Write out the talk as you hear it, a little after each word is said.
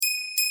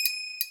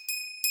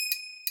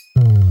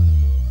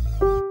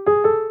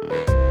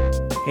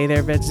Hey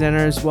there, Veg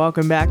Zeners.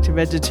 Welcome back to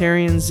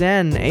Vegetarian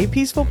Zen, a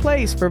peaceful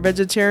place for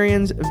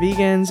vegetarians,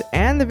 vegans,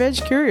 and the veg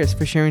curious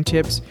for sharing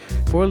tips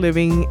for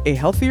living a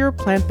healthier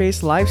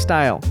plant-based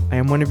lifestyle. I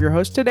am one of your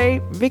hosts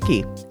today,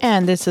 Vicky.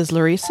 And this is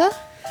Larissa.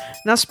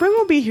 Now, spring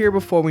will be here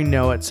before we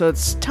know it, so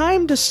it's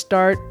time to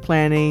start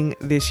planning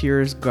this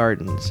year's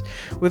gardens.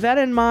 With that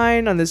in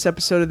mind, on this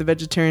episode of the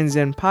Vegetarian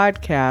Zen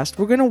podcast,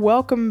 we're going to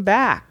welcome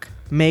back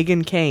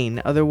Megan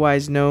Kane,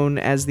 otherwise known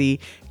as the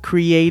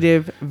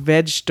Creative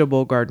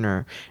Vegetable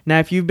Gardener. Now,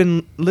 if you've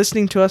been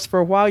listening to us for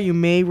a while, you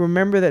may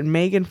remember that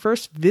Megan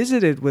first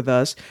visited with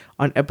us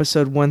on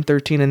episode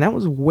 113, and that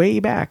was way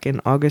back in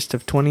August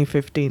of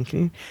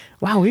 2015.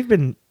 Wow, we've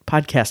been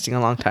podcasting a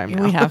long time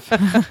now. We have.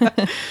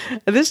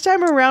 This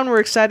time around, we're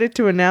excited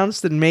to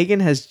announce that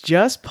Megan has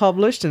just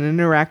published an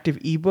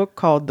interactive ebook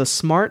called the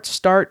Smart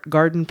Start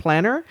Garden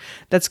Planner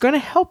that's going to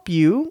help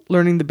you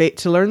learn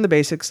the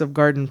basics of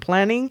garden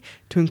planning,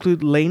 to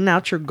include laying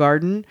out your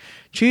garden,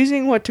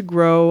 choosing what to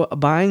grow,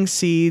 buying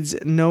seeds,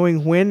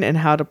 knowing when and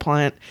how to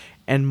plant,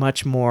 and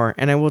much more.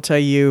 And I will tell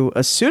you,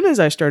 as soon as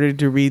I started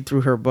to read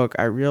through her book,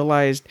 I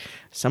realized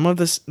some of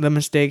the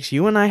mistakes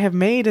you and I have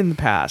made in the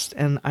past,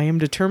 and I am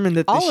determined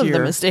that this year... All of the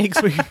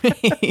mistakes we've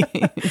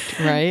made,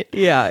 right?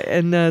 Yeah,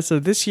 and so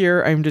this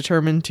year I'm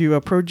determined to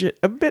approach it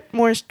a bit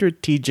more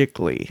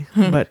strategically.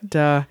 But,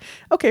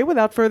 okay,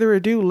 without further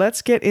ado,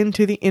 let's get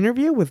into the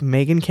interview with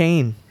Megan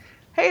Kane.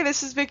 Hey,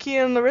 this is Vicky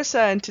and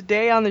Larissa, and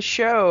today on the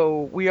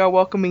show, we are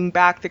welcoming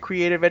back the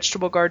Creative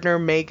Vegetable Gardener,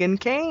 Megan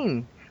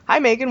Kane. Hi,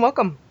 Megan,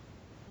 welcome.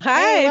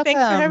 Hi,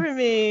 thanks for having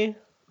me.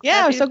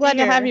 Yeah, I'm so glad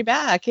to have you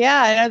back.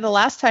 Yeah, I know the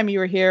last time you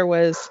were here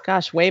was,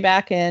 way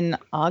back in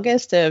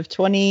August of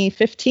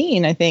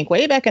 2015, I think.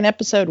 Way back in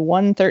episode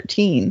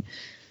 113.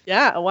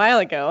 Yeah, a while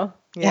ago.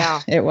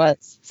 Yeah, it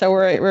was. So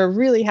we're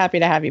really happy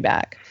to have you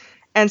back.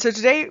 And so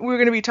today we're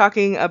going to be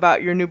talking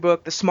about your new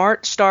book, The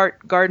Smart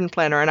Start Garden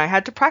Planner. And I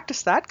had to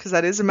practice that because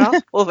that is a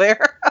mouthful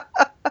there.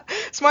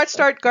 Smart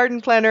Start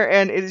Garden Planner,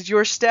 and it is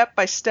your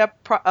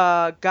step-by-step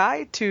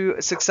guide to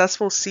a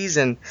successful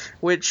season,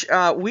 which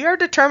we are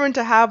determined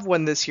to have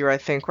one this year, I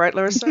think. Right,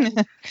 Larissa?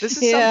 This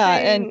is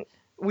something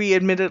we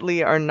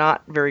admittedly are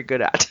not very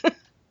good at.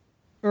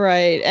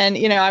 Right. And,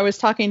 I was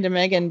talking to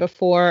Megan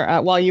before,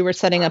 while you were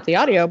setting up the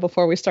audio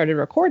before we started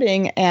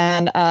recording.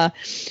 And, I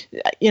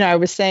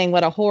was saying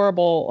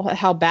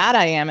how bad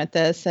I am at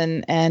this.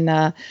 And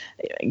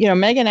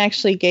Megan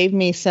actually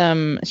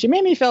she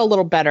made me feel a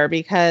little better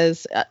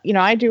because,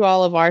 I do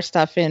all of our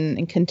stuff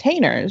in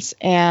containers.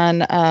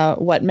 And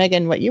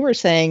what you were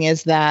saying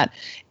is that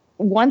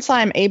once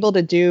I'm able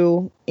to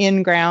do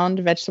in-ground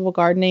vegetable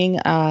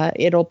gardening,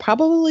 it'll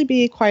probably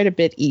be quite a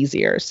bit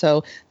easier.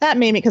 So that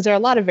made me, because there are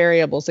a lot of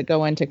variables that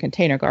go into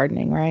container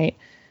gardening, right?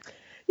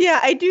 Yeah,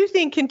 I do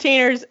think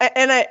containers,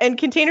 and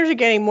containers are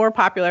getting more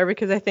popular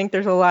because I think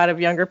there's a lot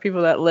of younger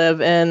people that live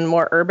in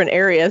more urban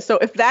areas. So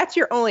if that's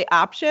your only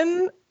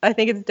option, I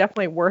think it's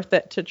definitely worth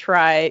it to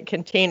try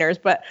containers.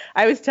 But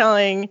I was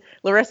telling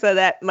Larissa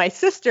that my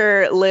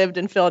sister lived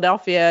in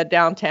Philadelphia,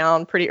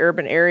 downtown, pretty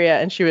urban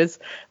area, and she was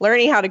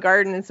learning how to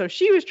garden. And so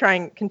she was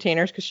trying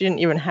containers because she didn't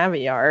even have a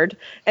yard.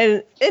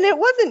 And it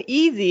wasn't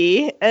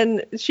easy.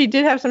 And she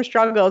did have some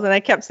struggles. And I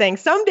kept saying,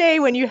 someday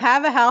when you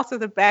have a house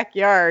with a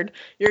backyard,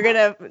 you're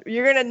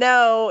gonna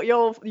know,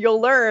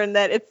 you'll learn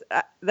that it's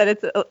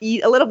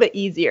a little bit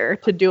easier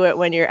to do it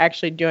when you're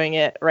actually doing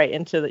it right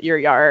into your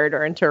yard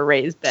or into a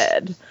raised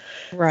bed.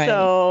 Right.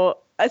 So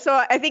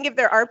I think if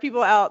there are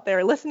people out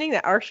there listening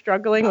that are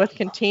struggling with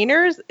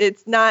containers,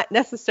 it's not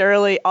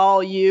necessarily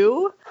all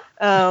you,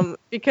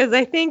 because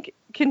I think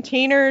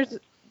containers,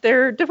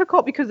 they're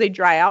difficult because they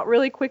dry out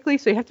really quickly.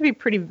 So you have to be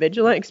pretty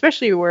vigilant,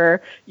 especially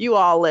where you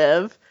all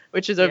live,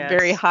 which is a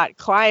very hot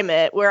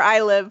climate. Where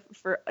I live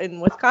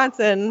in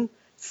Wisconsin,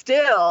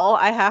 still,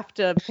 I have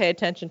to pay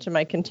attention to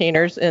my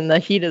containers in the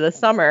heat of the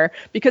summer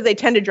because they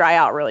tend to dry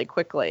out really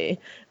quickly.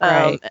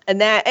 Right.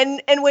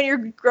 And when you're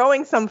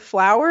growing some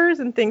flowers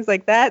and things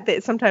like that,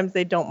 sometimes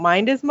they don't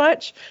mind as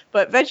much.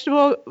 But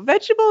vegetables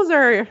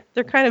they're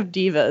kind of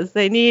divas.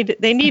 They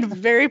need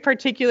very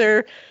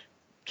particular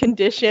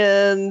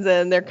conditions,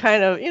 and they're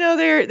kind of,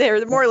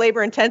 they're more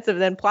labor intensive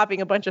than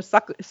plopping a bunch of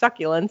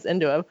succulents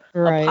into a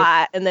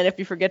pot. And then if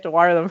you forget to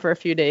water them for a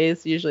few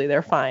days, usually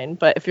they're fine.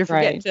 But if you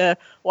forget to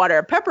water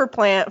a pepper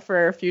plant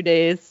for a few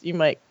days, you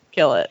might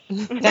kill it.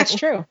 That's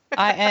true.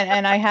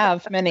 I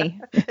have many.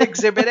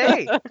 Exhibit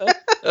A.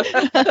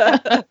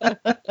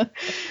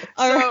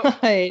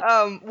 Right.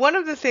 One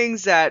of the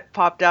things that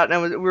popped out,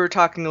 and we were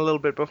talking a little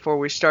bit before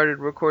we started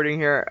recording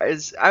here,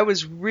 is I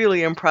was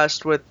really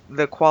impressed with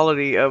the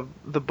quality of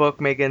the book,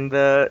 Megan.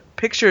 The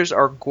pictures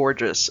are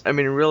gorgeous. I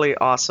mean, really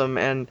awesome.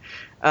 And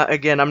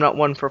again, I'm not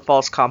one for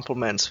false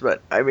compliments,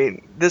 but I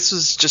mean, this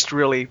was just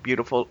really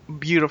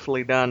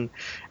beautifully done.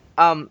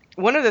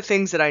 One of the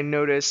things that I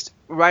noticed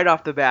right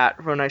off the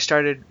bat when I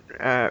started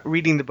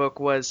reading the book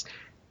was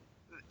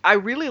I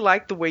really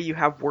like the way you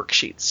have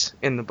worksheets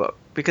in the book,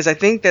 because I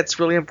think that's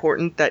really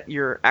important that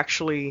you're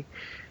actually,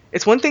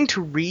 it's one thing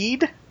to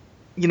read,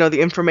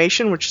 the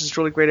information, which is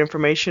really great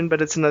information,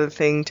 but it's another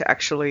thing to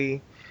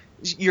actually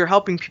you're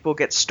helping people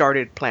get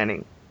started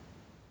planning.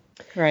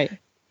 Right.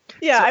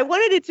 Yeah, I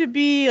wanted it to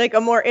be like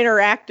a more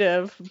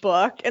interactive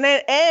book, and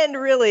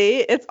really,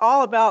 it's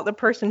all about the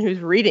person who's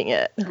reading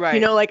it. Right.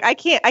 You know, like I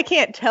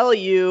can't tell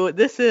you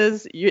this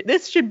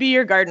should be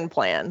your garden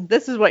plan.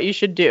 This is what you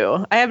should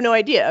do. I have no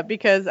idea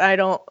because I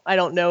don't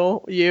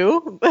know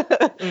you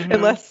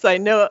unless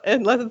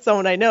it's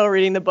someone I know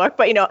reading the book.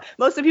 But you know,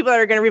 most of the people that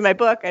are going to read my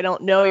book, I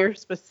don't know your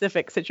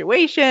specific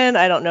situation.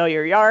 I don't know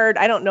your yard.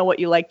 I don't know what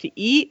you like to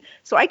eat.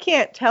 So I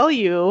can't tell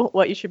you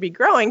what you should be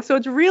growing. So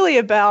it's really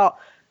about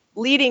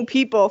leading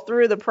people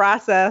through the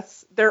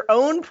process, their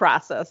own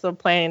process of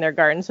planting their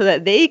garden, so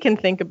that they can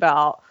think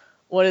about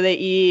what do they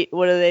eat,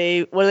 what do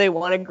they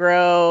want to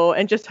grow,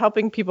 and just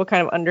helping people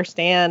kind of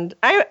understand.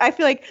 I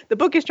feel like the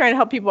book is trying to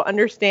help people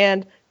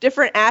understand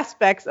different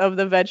aspects of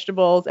the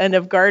vegetables and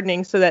of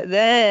gardening, so that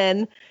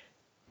then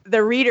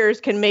the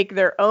readers can make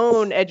their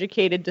own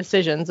educated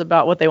decisions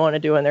about what they want to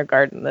do in their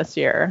garden this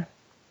year.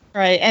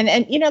 Right.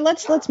 And you know,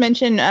 let's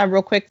mention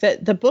real quick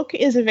that the book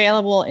is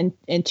available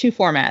in two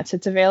formats.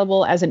 It's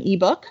available as an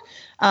ebook,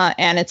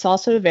 and it's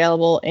also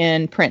available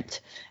in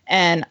print.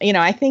 And, you know,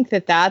 I think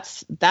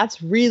that's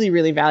really,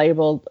 really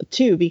valuable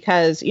too,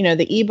 because, you know,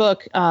 the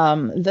ebook,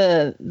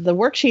 the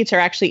worksheets are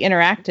actually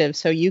interactive.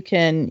 So you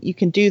can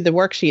do the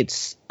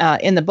worksheets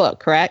in the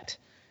book, correct?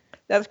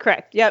 That's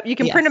correct. Yep. You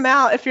can print them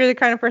out if you're the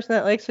kind of person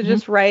that likes to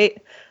just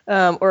write,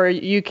 or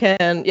you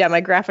can,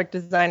 my graphic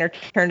designer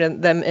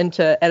turned them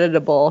into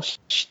editable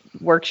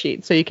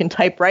worksheets. So you can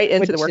type right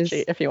into the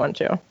worksheet if you want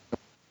to.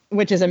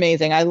 Which is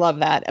amazing. I love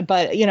that.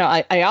 But, you know,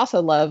 I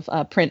also love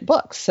print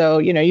books. So,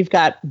 you know, you've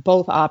got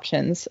both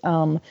options.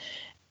 And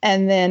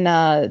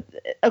then,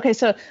 okay,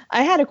 so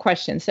I had a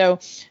question. So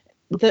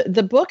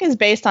the book is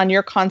based on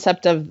your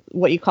concept of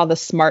what you call the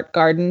smart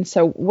garden.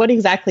 So what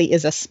exactly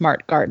is a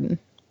smart garden?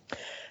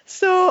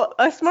 So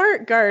a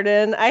smart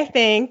garden, I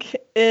think,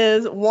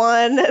 is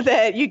one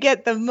that you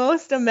get the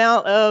most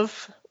amount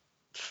of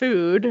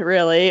food,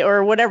 really,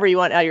 or whatever you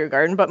want out of your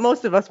garden. But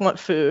most of us want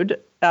food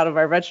out of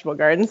our vegetable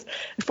gardens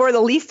for the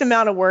least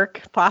amount of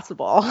work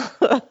possible.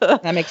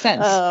 That makes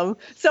sense.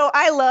 So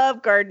I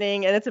love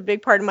gardening, and it's a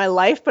big part of my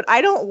life, but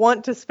I don't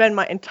want to spend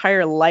my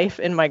entire life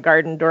in my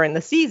garden during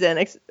the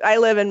season. I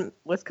live in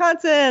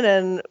Wisconsin,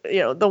 and you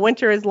know, the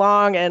winter is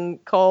long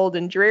and cold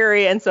and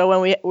dreary. And so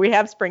when we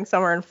have spring,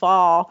 summer, and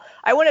fall,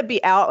 I want to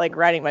be out like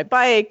riding my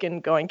bike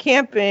and going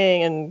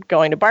camping and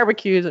going to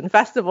barbecues and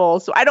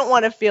festivals. So I don't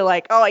want to feel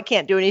like, oh, I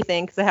can't do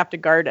anything because I have to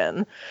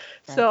garden.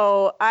 Right.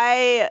 So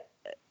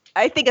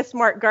I think a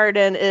smart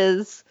garden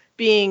is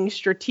being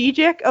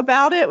strategic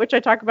about it, which I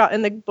talk about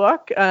in the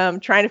book,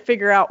 trying to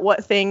figure out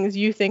what things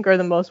you think are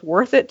the most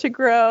worth it to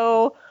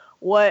grow,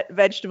 what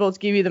vegetables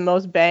give you the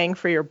most bang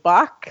for your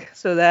buck,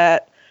 so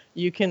that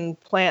you can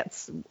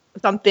plant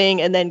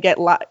something and then get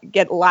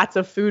lots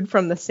of food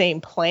from the same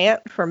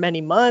plant for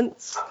many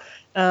months.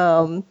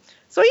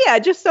 So yeah,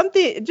 just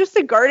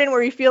a garden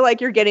where you feel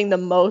like you're getting the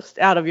most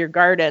out of your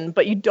garden,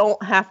 but you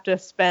don't have to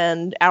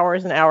spend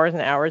hours and hours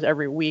and hours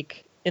every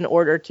week in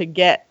order to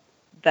get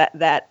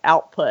that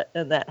output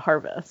and that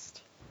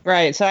harvest.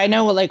 Right. So I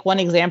know, like, one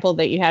example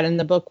that you had in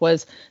the book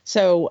was,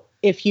 so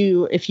if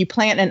you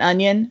plant an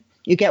onion,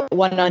 you get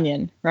one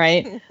onion,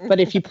 right? But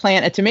if you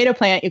plant a tomato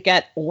plant, you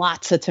get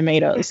lots of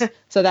tomatoes.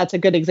 So that's a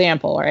good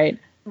example, right?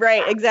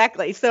 Right,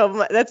 exactly.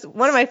 So that's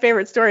one of my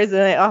favorite stories,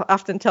 and I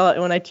often tell it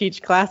when I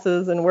teach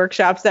classes and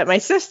workshops, that my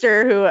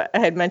sister, who I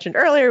had mentioned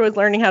earlier, was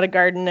learning how to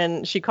garden,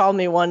 and she called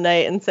me one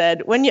night and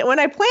said, when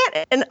I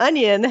plant an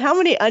onion, how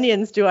many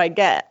onions do I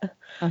get?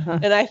 Uh-huh.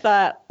 And I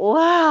thought,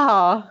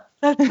 wow,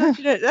 that's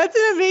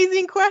an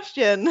amazing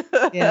question.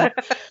 Yeah.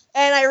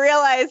 And I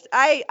realized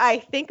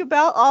I think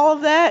about all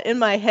of that in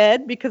my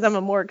head because I'm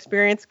a more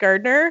experienced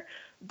gardener,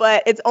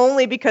 but it's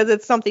only because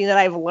it's something that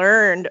I've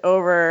learned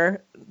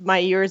over my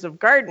years of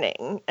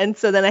gardening. And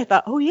so then I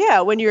thought, oh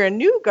yeah, when you're a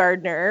new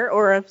gardener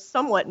or a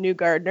somewhat new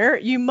gardener,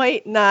 you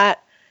might not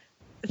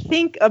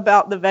think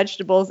about the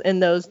vegetables in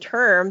those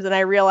terms. And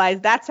I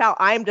realized that's how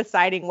I'm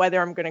deciding whether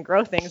I'm going to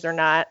grow things or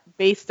not,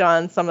 based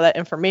on some of that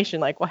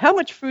information. Like, well, how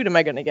much food am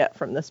I going to get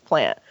from this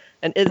plant?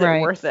 And is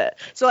it worth it?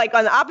 So like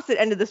on the opposite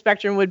end of the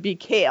spectrum would be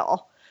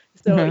kale.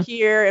 So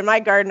here in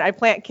my garden, I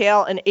plant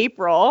kale in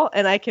April,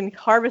 and I can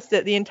harvest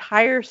it the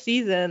entire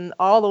season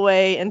all the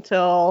way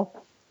until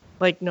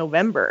like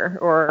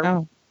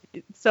November.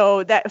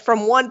 So that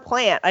from one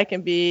plant, I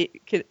can be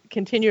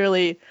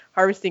continually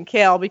harvesting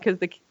kale because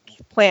the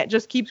plant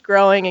just keeps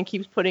growing and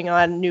keeps putting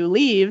on new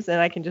leaves, and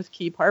I can just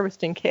keep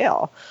harvesting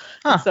kale.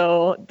 Huh.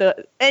 So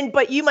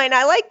but you might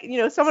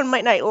not someone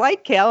might not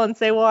like kale and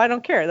say, well, I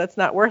don't care. That's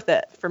not worth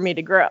it for me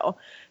to grow.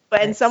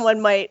 But and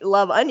someone might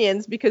love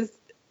onions, because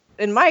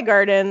in my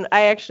garden,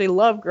 I actually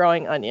love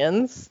growing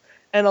onions.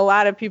 And a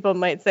lot of people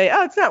might say,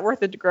 oh, it's not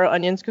worth it to grow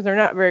onions because they're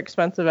not very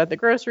expensive at the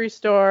grocery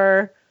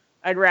store.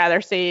 I'd rather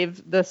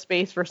save the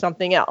space for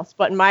something else.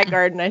 But in my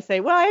garden, I say,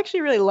 well, I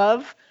actually really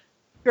love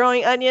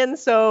growing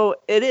onions, so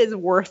it is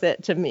worth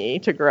it to me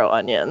to grow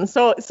onions.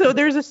 So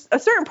there's a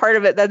certain part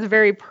of it that's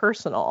very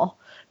personal,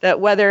 that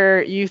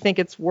whether you think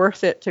it's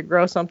worth it to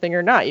grow something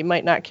or not, you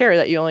might not care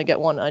that you only get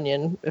one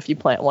onion if you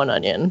plant one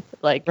onion.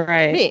 Like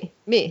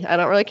me, I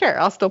don't really care.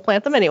 I'll still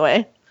plant them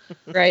anyway.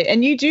 Right.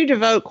 And you do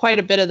devote quite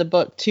a bit of the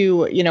book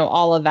to,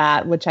 all of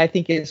that, which I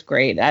think is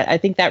great. I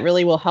think that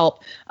really will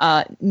help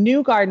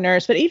new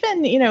gardeners, but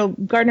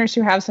even, gardeners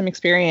who have some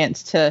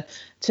experience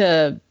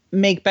to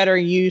make better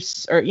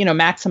use or,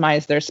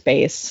 maximize their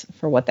space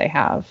for what they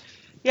have.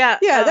 Yeah.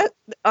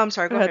 I'm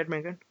sorry. Go ahead,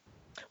 Megan.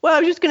 Well, I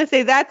was just going to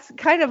say that's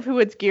kind of who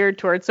it's geared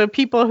towards. So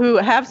people who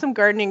have some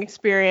gardening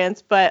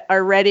experience but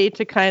are ready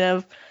to kind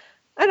of,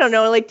 I don't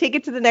know, like take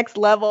it to the next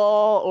level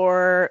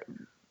or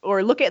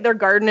look at their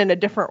garden in a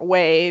different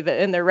way,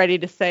 and they're ready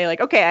to say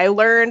like, okay, I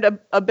learned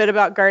a bit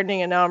about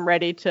gardening and now I'm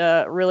ready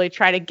to really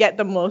try to get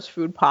the most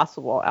food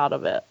possible out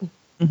of it.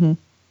 Mm-hmm.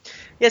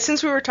 Yeah,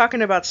 since we were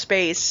talking about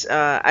space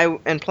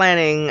and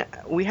planning,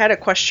 we had a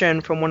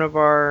question from one of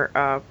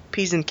our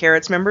Peas and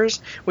Carrots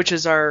members, which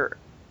is our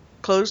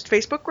closed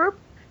Facebook group.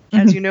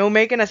 As you know,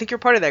 Megan, I think you're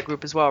part of that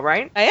group as well,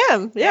 right? I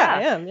am. Yeah,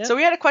 I am. Yeah. So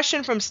we had a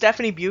question from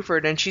Stephanie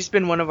Buford, and she's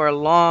been one of our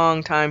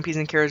long-time Peas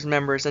and Carrots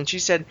members, and she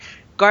said,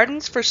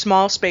 gardens for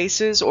small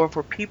spaces or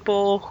for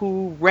people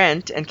who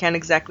rent and can't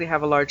exactly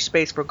have a large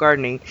space for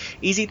gardening.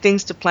 Easy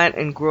things to plant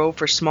and grow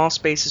for small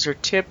spaces or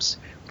tips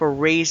for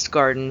raised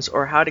gardens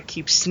or how to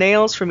keep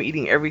snails from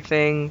eating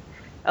everything.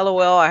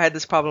 LOL, I had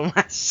this problem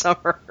last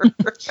summer.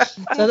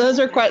 So those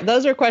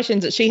are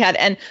questions that she had,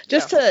 and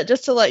just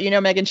to let you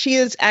know, Megan, she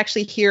is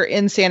actually here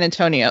in San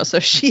Antonio, so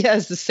she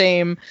has the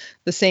same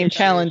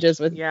challenges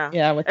with with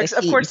the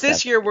of course,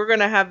 this year we're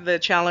gonna have the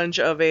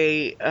challenge of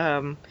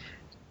a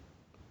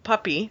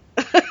puppy.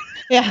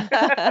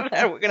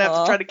 Yeah, we're gonna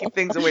have to try to keep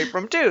things away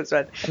from too.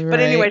 But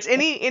anyways,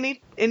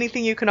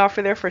 anything you can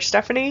offer there for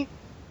Stephanie?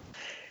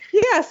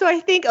 Yeah, so I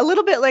think a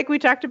little bit like we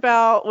talked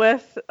about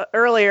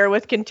earlier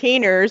with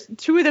containers,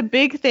 two of the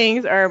big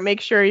things are make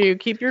sure you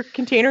keep your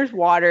containers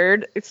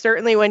watered.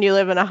 Certainly when you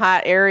live in a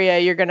hot area,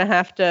 you're going to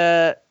have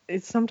to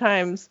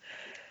sometimes,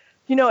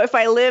 if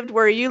I lived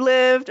where you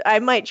lived, I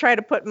might try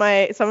to put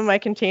some of my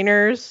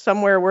containers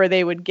somewhere where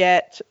they would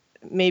get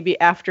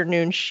maybe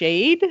afternoon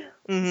shade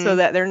so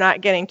that they're not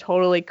getting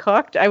totally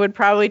cooked. I would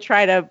probably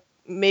try to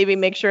maybe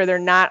make sure they're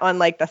not on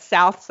like the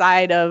south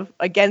side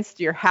against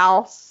your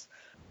house.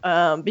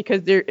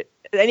 Because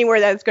anywhere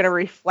that's going to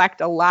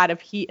reflect a lot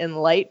of heat and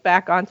light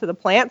back onto the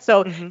plant.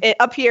 So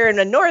up here in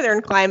a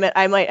northern climate,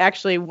 I might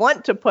actually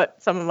want to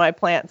put some of my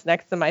plants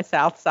next to my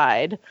south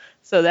side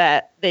so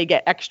that they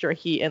get extra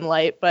heat and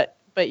light. But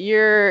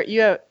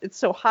it's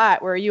so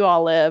hot where you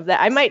all live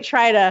that I might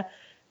try to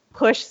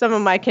push some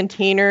of my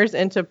containers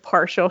into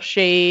partial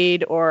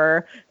shade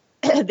or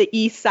the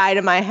east side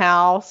of my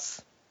house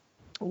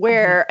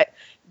where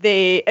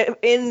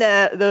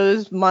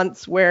those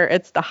months where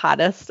it's the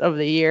hottest of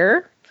the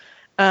year.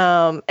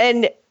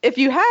 And if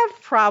you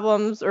have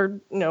problems or,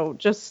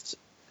 just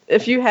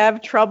if you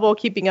have trouble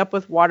keeping up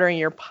with watering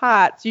your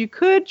pots, you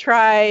could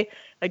try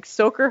like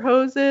soaker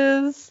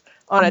hoses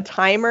on a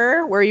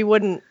timer where you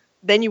wouldn't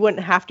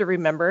have to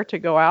remember to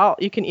go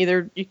out. You can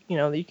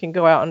you can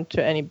go out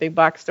into any big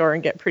box store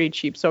and get pretty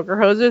cheap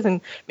soaker hoses and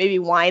maybe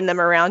wind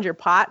them around your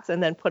pots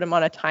and then put them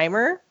on a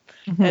timer.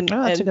 And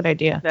that's a good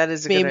idea. That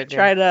is a good idea.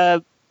 Try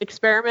to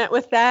experiment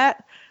with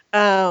that.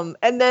 And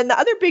then the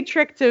other big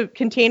trick to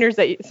containers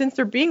since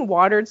they're being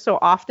watered so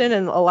often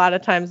and a lot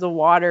of times the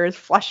water is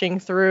flushing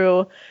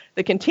through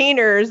the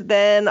containers,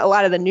 then a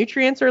lot of the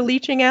nutrients are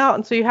leaching out.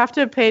 And so you have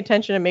to pay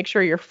attention and make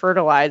sure you're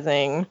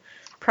fertilizing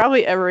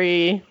probably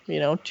every,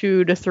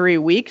 2 to 3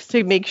 weeks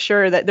to make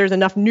sure that there's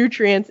enough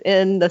nutrients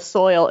in the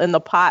soil in the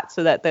pot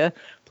so that the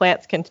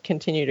plants can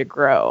continue to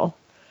grow.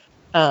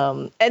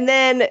 And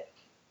then,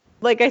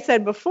 like I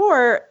said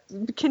before,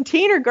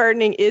 container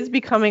gardening is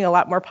becoming a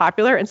lot more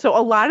popular. And so a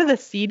lot of the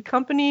seed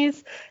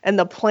companies and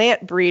the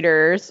plant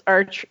breeders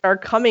are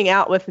coming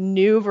out with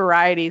new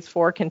varieties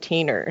for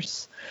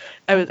containers.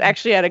 I was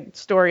actually at a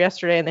store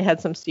yesterday and they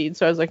had some seeds.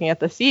 So I was looking at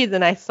the seeds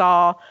and I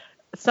saw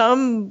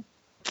some,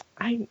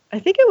 I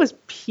think it was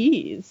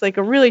peas, like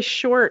a really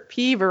short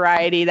pea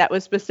variety that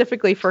was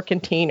specifically for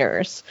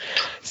containers.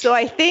 So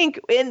I think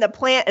in the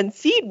plant and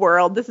seed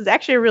world, this is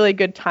actually a really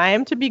good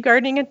time to be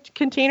gardening in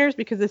containers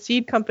because the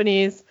seed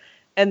companies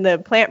and the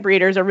plant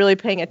breeders are really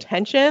paying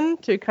attention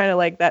to kind of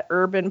like that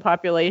urban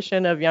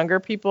population of younger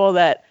people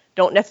that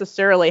don't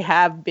necessarily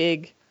have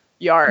big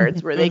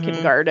yards where they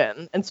can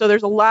garden. And so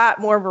there's a lot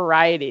more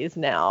varieties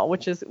now,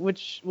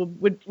 which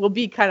will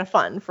be kind of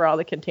fun for all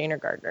the container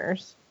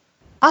gardeners.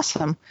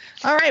 Awesome.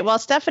 All right. Well,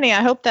 Stephanie,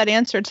 I hope that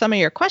answered some of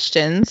your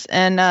questions.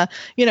 And,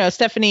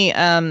 Stephanie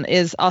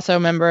is also a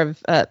member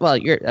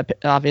of, you're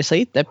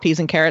obviously the Peas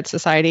and Carrots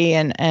Society.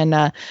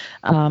 And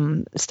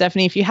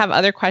Stephanie, if you have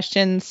other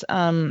questions,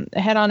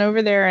 head on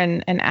over there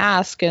and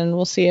ask, and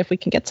we'll see if we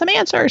can get some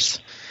answers.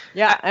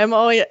 Yeah,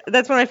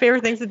 that's one of my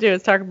favorite things to do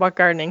is talk about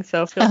gardening.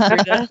 So feel free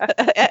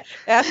to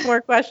ask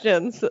more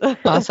questions.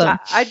 Awesome.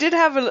 I did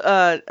have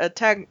a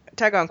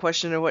tag-on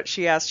question to what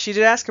she asked. She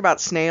did ask about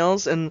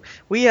snails, and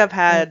we have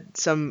had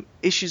some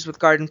issues with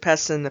garden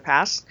pests in the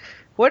past.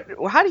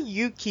 How do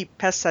you keep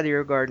pests out of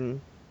your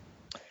garden?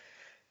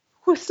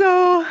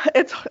 So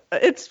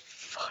it's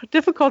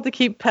difficult to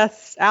keep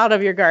pests out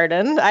of your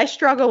garden. I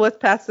struggle with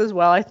pests as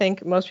well. I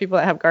think most people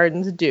that have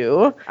gardens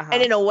do.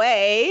 And in a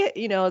way,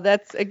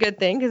 that's a good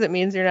thing because it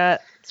means you're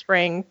not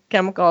spraying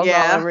chemicals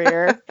all over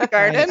your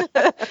garden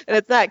and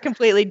it's not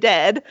completely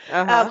dead.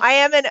 I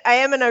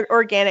am an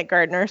organic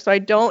gardener, so I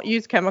don't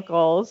use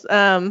chemicals.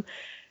 The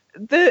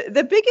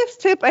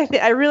biggest tip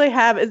I really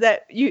have is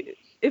that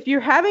if you're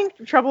having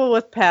trouble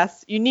with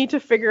pests, you need to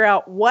figure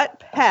out what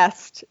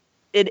pest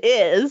it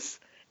is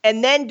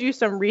and then do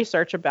some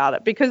research about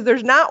it because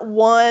there's not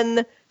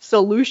one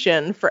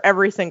solution for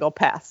every single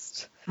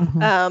pest.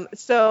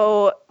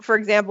 So, for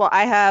example,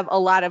 I have a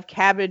lot of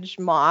cabbage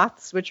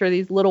moths, which are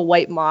these little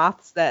white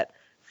moths that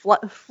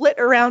flit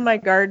around my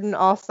garden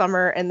all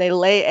summer, and they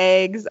lay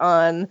eggs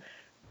on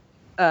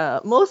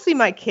mostly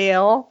my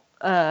kale,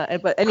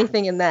 but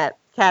anything in that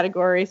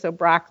category, so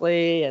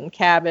broccoli and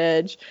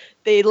cabbage.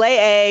 They lay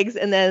eggs,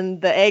 and then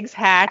the eggs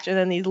hatch, and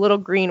then these little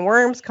green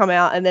worms come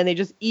out, and then they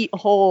just eat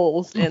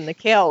holes in the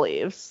kale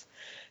leaves.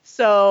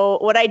 So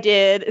what I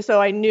did,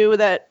 I knew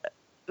that.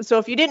 So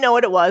if you didn't know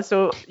what it was,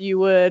 so you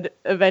would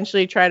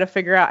eventually try to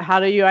figure out how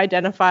do you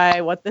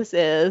identify what this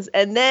is.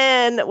 And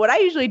then what I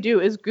usually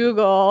do is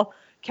Google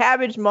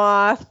cabbage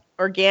moth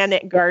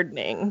organic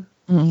gardening.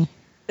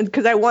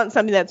 Because I want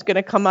something that's going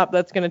to come up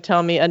that's going to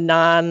tell me a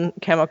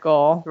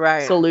non-chemical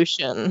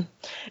solution.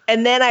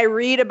 And then I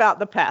read about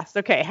the pest.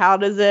 Okay, how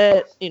does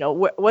it,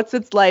 what's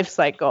its life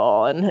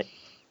cycle? And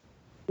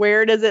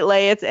where does it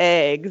lay its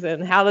eggs?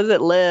 And how does it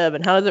live?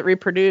 And how does it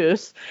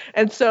reproduce?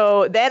 And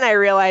so then I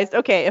realized,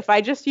 okay, if I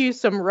just use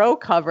some row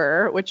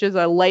cover, which is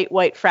a light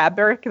white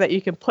fabric that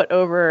you can put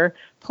over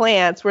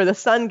plants where the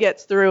sun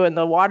gets through and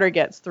the water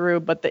gets through,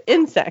 but the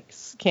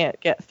insects can't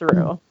get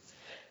through.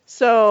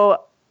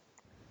 So...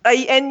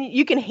 and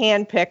you can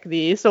hand pick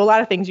these. So a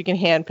lot of things you can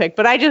hand pick,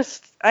 but I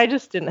just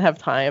didn't have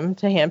time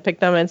to hand pick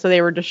them. And so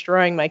they were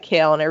destroying my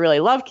kale, and I really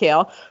love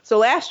kale. So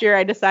last year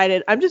I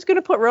decided I'm just going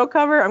to put row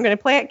cover. I'm going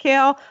to plant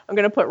kale. I'm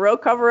going to put row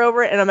cover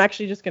over it. And I'm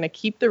actually just going to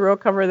keep the row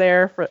cover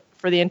there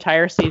for the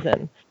entire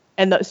season.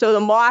 And so the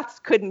moths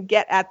couldn't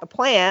get at the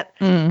plant.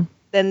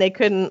 Then they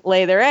couldn't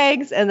lay their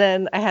eggs. And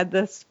then I had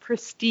this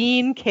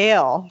pristine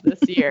kale this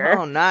year.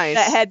 Oh, nice.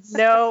 That had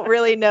no,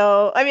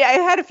 I mean, I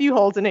had a few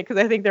holes in it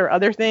because I think there were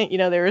other things,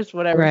 there was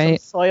some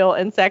soil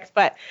insects.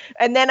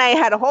 And then I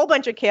had a whole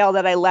bunch of kale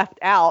that I left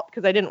out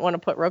because I didn't want to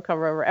put row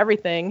cover over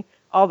everything,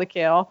 all the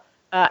kale.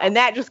 And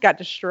that just got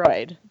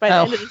destroyed. By the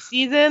end of the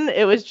season,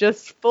 it was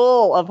just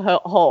full of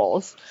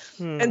holes.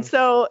 And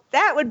so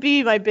that would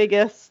be my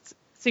biggest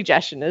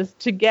suggestion is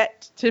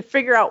to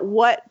figure out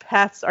what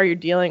pests are you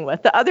dealing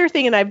with. The other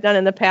thing that I've done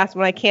in the past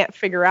when I can't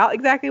figure out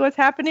exactly what's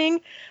happening,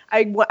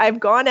 I've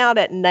gone out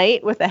at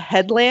night with a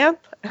headlamp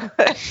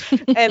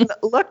and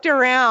looked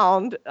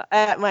around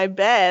at my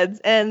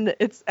beds, and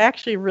it's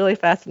actually really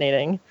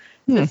fascinating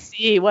to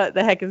see what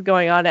the heck is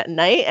going on at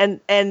night.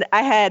 And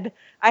I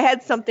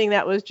had something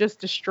that was just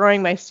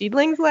destroying my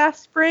seedlings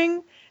last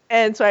spring.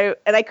 And so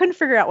I couldn't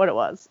figure out what it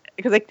was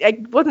because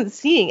I wasn't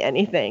seeing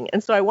anything.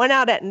 And so I went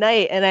out at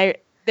night and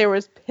there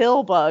was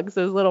pill bugs,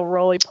 those little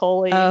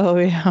roly-poly. Oh,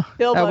 yeah.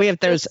 Pill bugs. We have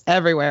those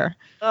everywhere.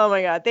 Oh,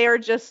 my God. They are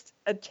just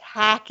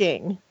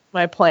attacking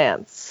my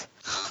plants.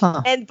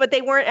 But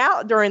they weren't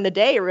out during the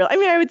day. I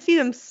mean, I would see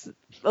them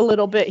a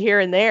little bit here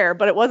and there,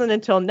 but it wasn't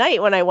until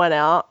night when I went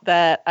out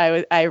that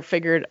I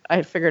figured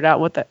out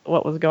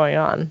what was going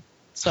on.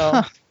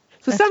 So...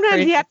 So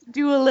sometimes you have to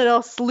do a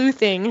little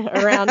sleuthing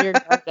around your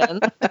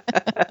garden,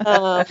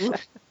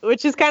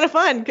 which is kind of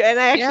fun. And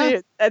I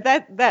actually,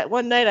 that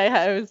one night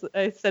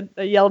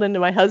I yelled into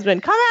my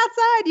husband, "Come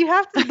outside! You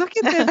have to look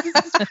at this.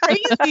 This is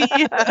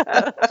crazy."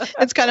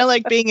 It's kind of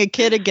like being a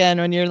kid again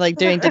when you're like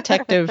doing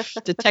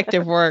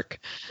detective work.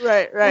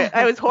 Right.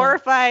 I was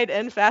horrified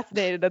and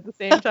fascinated at the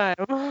same time.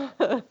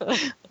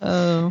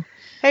 Oh.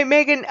 Hey,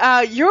 Megan,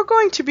 you're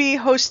going to be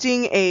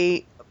hosting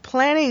a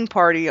planning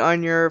party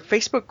on your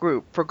Facebook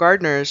group for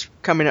gardeners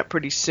coming up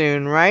pretty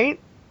soon, right?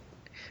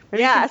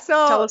 Maybe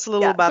so tell us a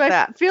little about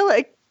that. I feel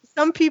like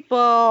some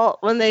people,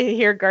 when they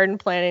hear garden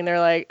planning,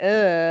 they're like,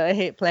 I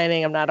hate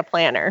planning. I'm not a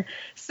planner.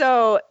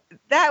 So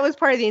that was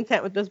part of the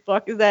intent with this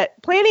book, is that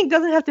planning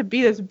doesn't have to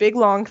be this big,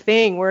 long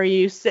thing where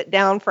you sit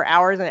down for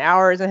hours and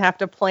hours and have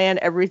to plan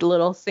every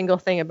little single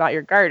thing about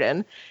your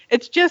garden.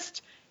 It's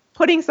just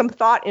putting some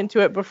thought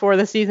into it before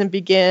the season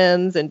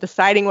begins and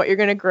deciding what you're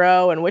going to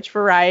grow and which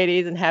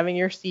varieties and having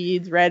your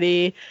seeds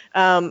ready.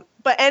 And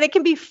it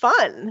can be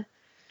fun.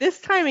 This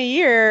time of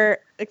year,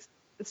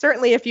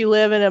 certainly if you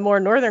live in a more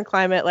northern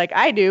climate like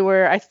I do,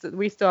 where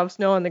we still have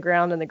snow on the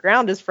ground and the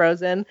ground is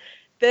frozen,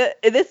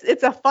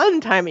 it's a fun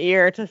time of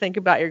year to think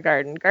about your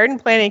garden. Garden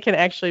planning can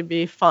actually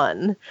be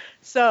fun.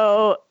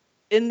 So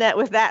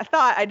with that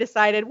thought, I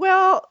decided,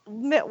 well,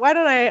 why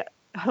don't I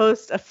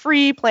host a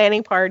free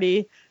planning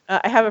party?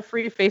 I have a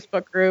free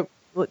Facebook group,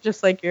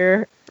 just like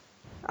your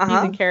Peas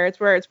and Carrots,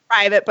 where it's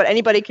private, but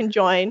anybody can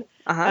join.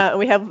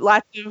 We have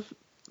lots of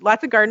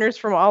lots of gardeners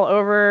from all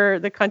over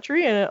the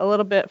country and a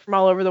little bit from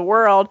all over the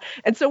world.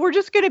 And so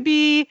it's going to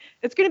be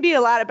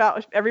a lot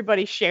about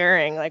everybody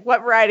sharing, like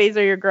what varieties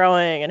are you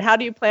growing and how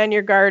do you plan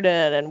your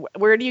garden and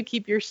where do you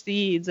keep your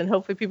seeds? And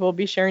hopefully people will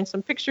be sharing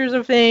some pictures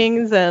of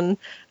things, and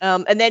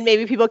then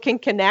maybe people can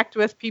connect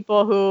with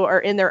people who are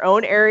in their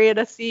own area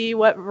to see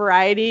what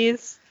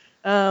varieties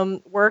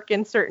work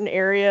in certain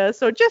areas.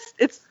 So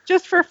it's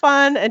just for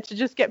fun and to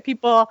just get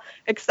people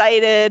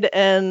excited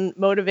and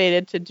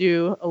motivated to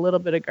do a little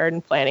bit of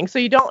garden planning. So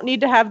you don't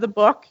need to have the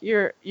book.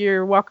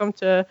 You're welcome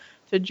to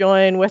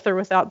join with or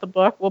without the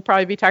book. We'll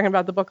probably be talking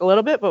about the book a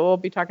little bit, but we'll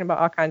be talking about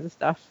all kinds of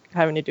stuff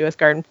having to do with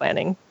garden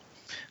planning.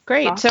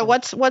 Great. Awesome. So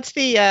what's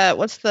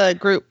the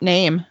group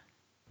name?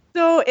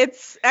 So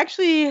it's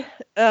actually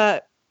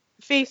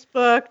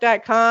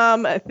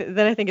Facebook.com. Then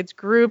I think it's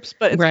groups,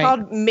 but it's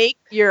called Make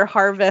Your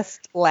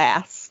Harvest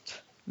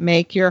Last.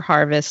 Make Your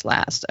Harvest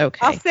Last.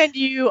 Okay. I'll send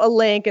you a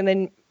link, and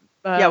then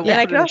we'll put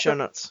it in the show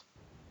notes.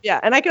 Yeah,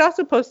 and I could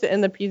also post it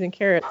in the Peas and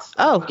Carrots.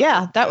 Oh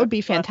yeah, that would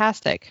be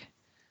fantastic.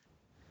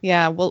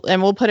 Yeah,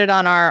 we'll put it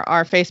on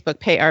our Facebook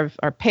page,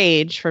 our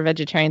page for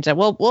vegetarians. And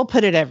we'll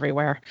put it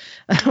everywhere.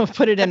 We'll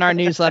put it in our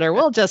newsletter.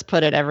 We'll just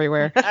put it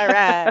everywhere. All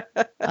right.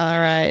 All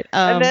right.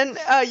 And then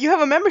you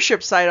have a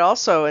membership site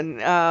also, and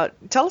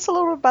tell us a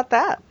little bit about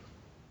that.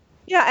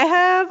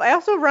 Yeah, I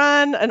also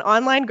run an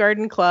online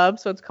garden club,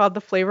 so it's called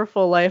the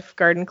Flavorful Life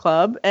Garden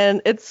Club,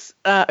 and it's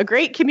a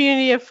great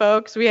community of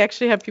folks. We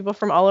actually have people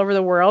from all over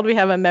the world. We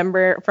have a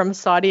member from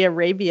Saudi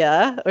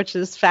Arabia, which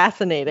is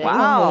fascinating.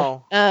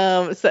 Wow.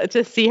 So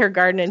to see her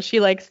garden, and she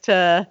likes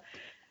to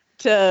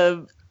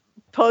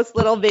post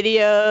little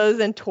videos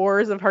and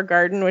tours of her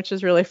garden, which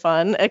is really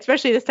fun,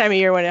 especially this time of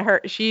year when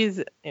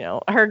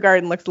her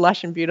garden looks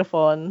lush and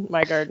beautiful and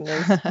my garden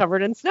is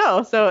covered in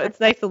snow. So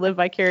it's nice to live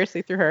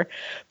vicariously through her.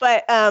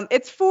 But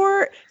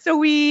so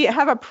we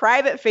have a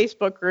private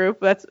Facebook group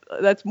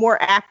that's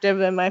more active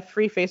than my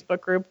free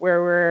Facebook group,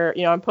 where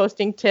I'm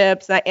posting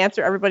tips and I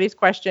answer everybody's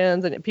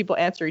questions and people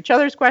answer each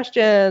other's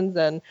questions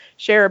and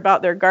share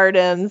about their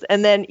gardens.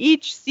 And then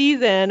each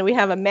season we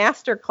have a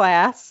master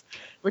class,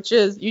 which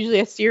is usually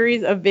a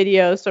series of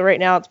videos. So right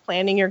now it's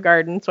planning your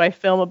garden. So I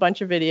film a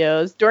bunch of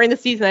videos. During the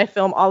season, I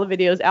film all the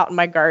videos out in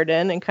my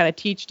garden and kind of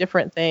teach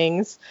different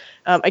things.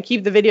 I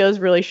keep the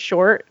videos really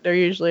short. They're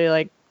usually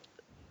like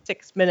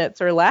 6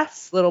 minutes or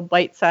less, little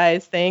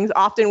bite-sized things,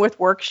 often with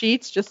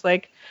worksheets, just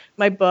like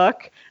my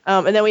book.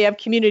 And then we have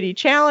community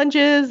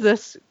challenges.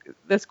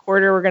 This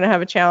quarter, we're going to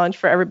have a challenge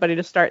for everybody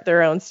to start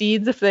their own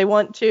seeds if they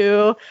want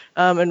to,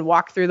 and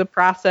walk through the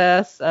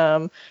process.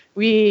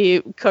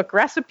 We cook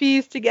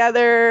recipes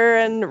together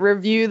and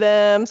review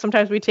them.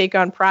 Sometimes we take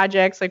on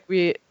projects, like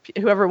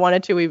whoever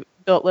wanted to, we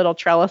built little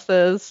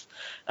trellises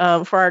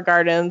for our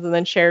gardens and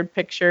then shared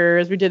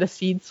pictures. We did a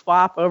seed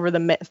swap through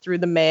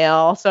the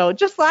mail. So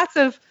just lots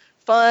of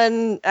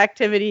fun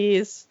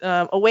activities,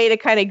 a way to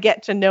kind of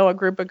get to know a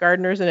group of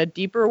gardeners in a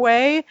deeper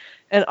way,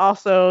 and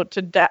also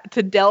to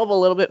delve a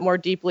little bit more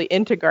deeply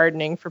into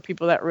gardening for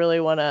people that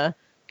really want to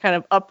kind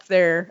of up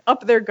their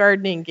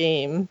gardening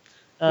game.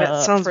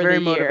 That sounds very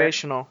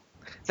motivational.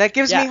 That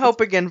gives me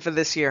hope again for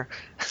this year.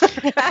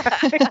 We're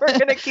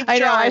gonna keep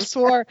trying. I know. I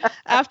swore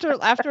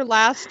after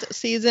last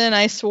season,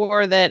 I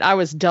swore that I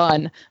was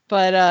done.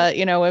 But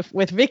if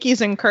with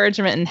Vicky's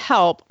encouragement and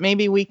help,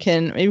 maybe we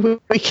can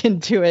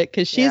do it,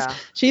 because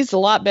she's a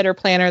lot better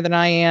planner than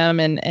I am,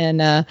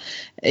 and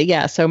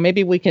so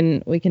maybe we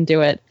can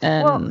do it.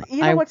 And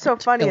what's so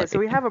funny is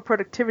we have a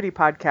productivity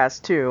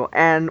podcast too,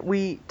 and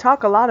we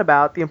talk a lot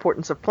about the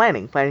importance of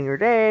planning your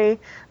day,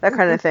 that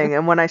kind of thing.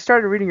 And when I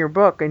started reading your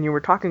book and you were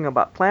talking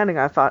about planning,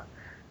 I thought,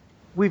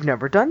 we've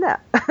never done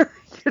that.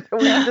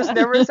 We just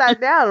never sat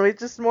down. We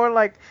just more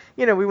like,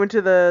 we went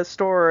to the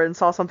store and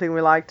saw something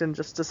we liked and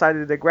just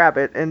decided to grab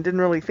it, and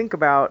didn't really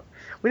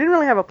we didn't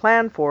really have a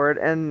plan for it,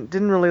 and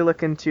didn't really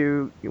look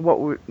into what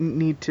we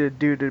need to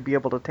do to be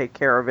able to take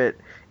care of it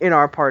in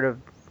our part of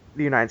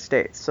the United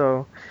States.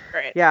 So,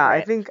 right.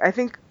 I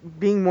think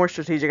being more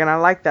strategic, and I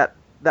like that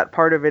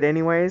part of it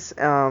anyways.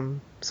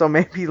 So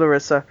maybe,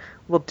 Larissa,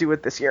 we'll do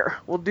it this year.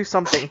 We'll do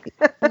something.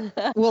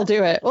 We'll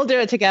do it. We'll do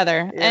it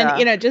together. Yeah.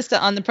 And, just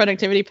on the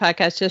productivity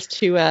podcast, just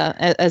to,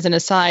 as an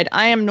aside,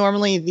 I am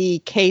normally the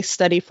case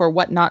study for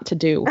what not to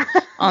do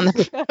on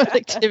the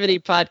productivity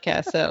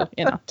podcast. So,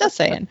 just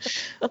saying.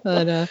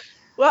 But,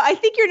 well, I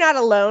think you're not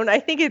alone. I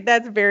think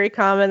that's very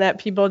common that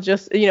people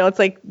just, it's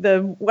like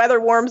the weather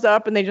warms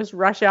up and they just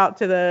rush out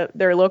to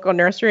their local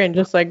nursery and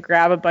just like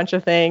grab a bunch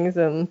of things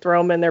and throw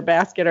them in their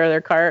basket or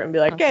their cart and be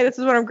like, okay, this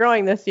is what I'm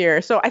growing this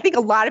year. So I think a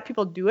lot of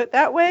people do it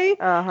that way.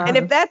 Uh-huh. And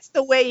if that's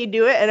the way you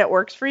do it and it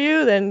works for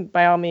you, then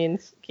by all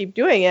means keep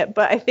doing it.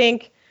 But I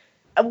think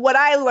what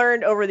I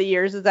learned over the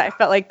years is that I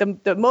felt like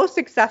the most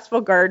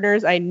successful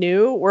gardeners I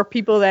knew were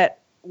people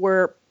that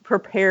were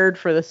prepared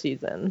for the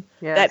season,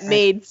 that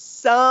made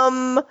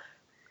some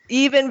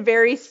even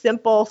very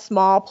simple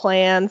small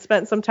plans,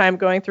 spent some time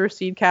going through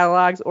seed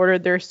catalogs,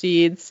 ordered their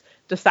seeds,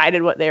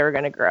 decided what they were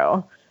going to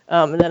grow.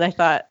 And then I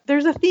thought,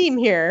 there's a theme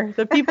here.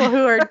 The people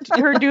who are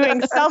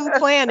doing some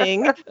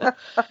planning.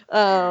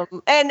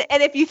 And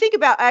if you think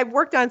about, I've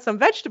worked on some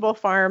vegetable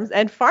farms,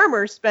 and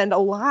farmers spend a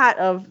lot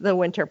of the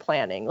winter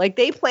planning. Like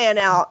they plan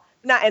out,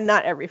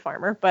 not every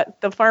farmer, but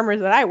the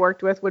farmers that I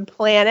worked with would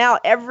plan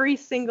out every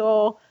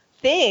single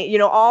thing,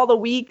 all the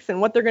weeks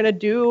and what they're going to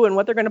do and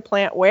what they're going to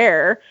plant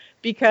where,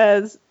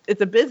 because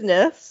it's a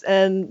business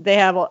and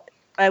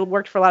I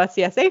worked for a lot of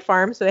CSA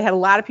farms, so they had a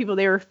lot of people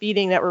they were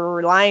feeding that were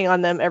relying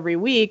on them every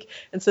week.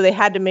 And so they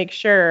had to make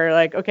sure,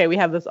 like, okay, we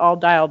have this all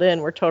dialed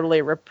in. We're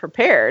totally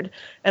prepared.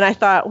 And I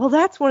thought, well,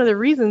 that's one of the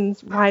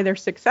reasons why they're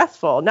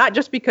successful, not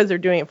just because they're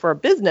doing it for a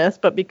business,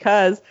 but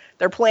because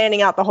they're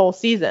planning out the whole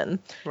season.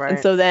 Right. And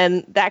so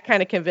then that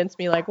kind of convinced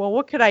me, like, well,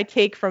 what could I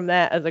take from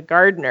that as a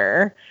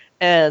gardener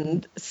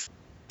and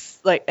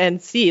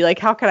see, like,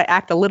 how could I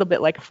act a little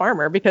bit like a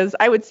farmer? Because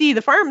I would see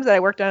the farms that I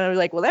worked on, and I was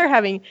like, well, they're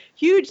having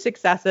huge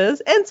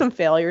successes and some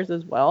failures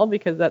as well,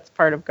 because that's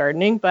part of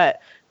gardening.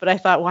 But I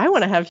thought, well, I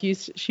want to have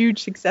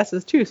huge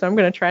successes too. So I'm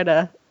going to try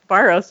to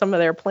borrow some of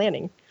their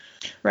planning.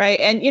 Right.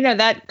 And,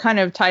 that kind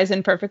of ties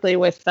in perfectly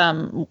with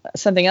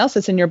something else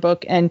that's in your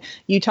book. And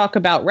you talk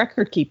about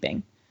record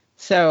keeping.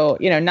 So,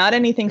 not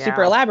anything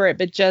super elaborate,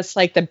 but just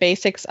like the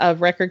basics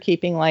of record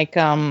keeping, like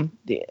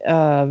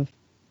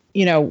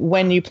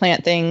when you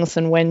plant things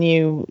and when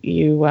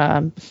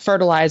you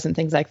fertilize and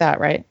things like that,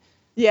 right?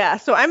 Yeah,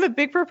 so I'm a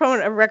big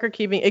proponent of record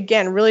keeping.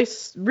 Again, really,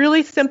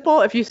 really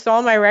simple. If you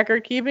saw my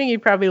record keeping,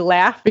 you'd probably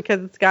laugh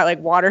because it's got like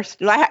water.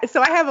 So I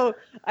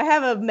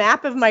have a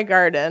map of my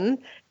garden,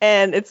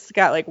 and it's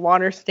got like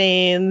water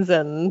stains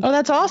and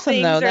that's awesome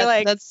things though.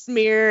 That's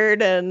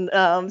smeared, and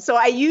so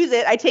I use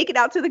it. I take it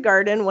out to the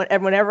garden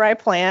whenever I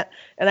plant,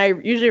 and I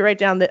usually write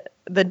down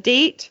the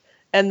date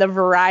and the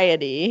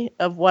variety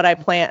of what I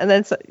plant, and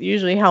then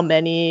usually how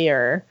many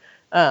or.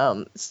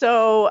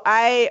 So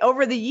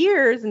over the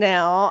years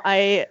now,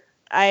 I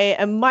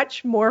am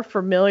much more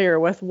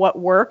familiar with what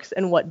works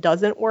and what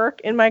doesn't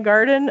work in my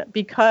garden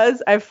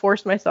because I've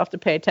forced myself to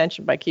pay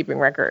attention by keeping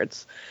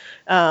records.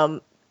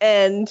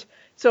 And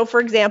so, for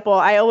example,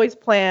 I always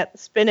plant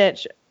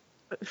spinach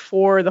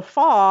for the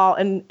fall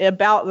and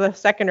about the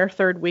second or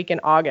third week in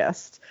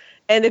August.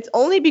 And it's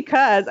only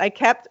because I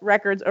kept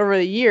records over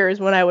the years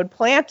when I would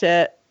plant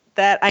it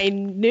that I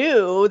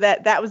knew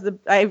that was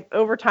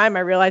over time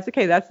I realized,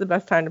 okay, that's the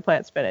best time to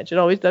plant spinach. It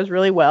always does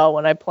really well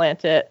when I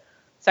plant it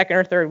second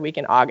or third week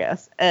in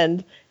August.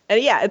 And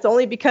yeah, it's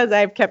only because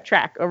I've kept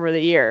track over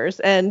the years.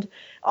 And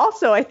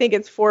also I think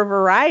it's for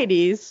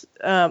varieties,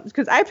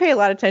 because I pay a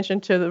lot of attention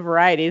to the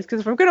varieties,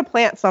 because if I'm going to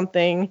plant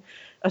something,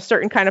 a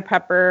certain kind of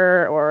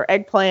pepper or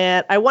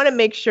eggplant, I want to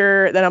make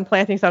sure that I'm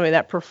planting something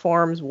that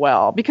performs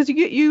well, because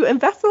you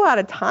invest a lot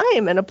of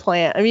time in a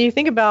plant. I mean, you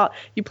think about,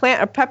 you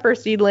plant a pepper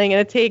seedling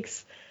and it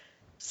takes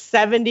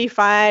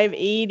 75,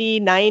 80,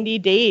 90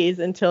 days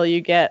until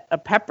you get a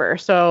pepper.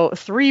 So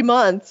 3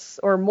 months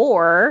or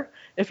more,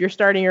 if you're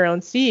starting your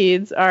own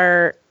seeds,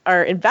 are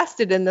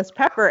invested in this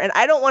pepper, and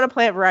I don't want to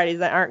plant varieties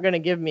that aren't going to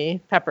give me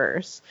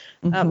peppers.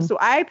 Mm-hmm. So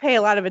I pay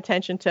a lot of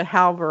attention to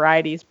how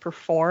varieties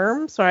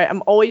perform. So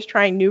I'm always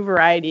trying new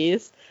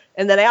varieties,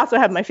 and then I also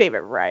have my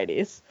favorite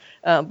varieties,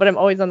 but I'm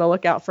always on the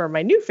lookout for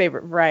my new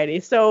favorite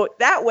varieties. So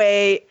that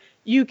way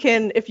you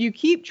can, if you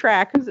keep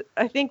track, because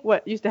I think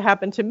what used to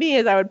happen to me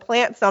is I would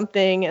plant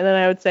something and then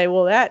I would say,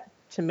 well, that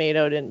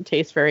tomato didn't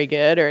taste very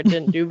good, or it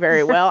didn't do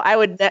very well.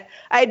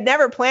 I'd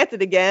never plant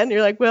it again.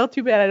 You're like, well,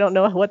 too bad I don't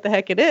know what the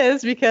heck it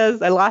is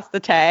because I lost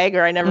the tag,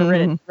 or I never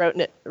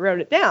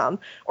wrote it down.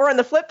 Or on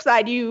the flip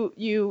side,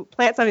 you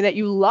plant something that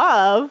you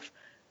love,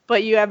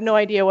 but you have no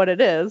idea what it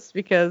is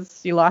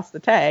because you lost the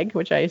tag,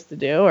 which I used to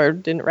do, or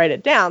didn't write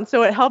it down.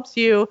 So it helps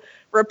you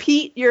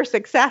repeat your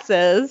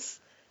successes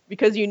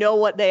because you know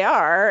what they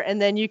are,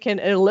 and then you can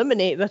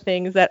eliminate the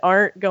things that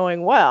aren't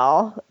going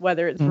well,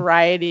 whether it's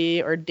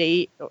variety or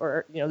date,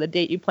 or the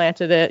date you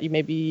planted it.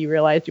 You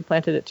realized you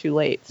planted it too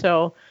late.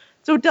 So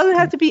it doesn't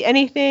have to be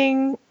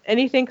anything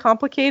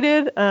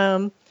complicated,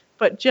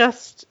 but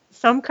just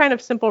some kind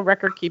of simple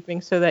record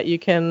keeping so that you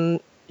can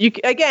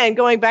again,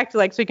 going back to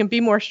so you can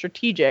be more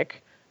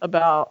strategic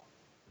about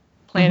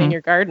planning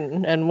your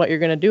garden and what you're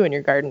going to do in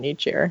your garden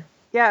each year.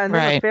 Yeah, and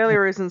then a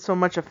failure isn't so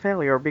much a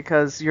failure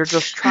because you're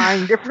just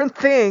trying different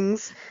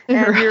things,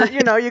 and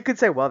you could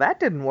say, well, that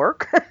didn't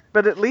work,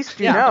 but at least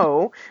you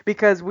know,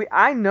 because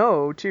I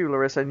know too,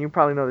 Larissa, and you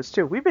probably know this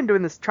too. We've been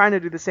doing this, trying to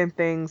do the same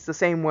things the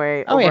same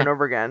way over and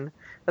over again.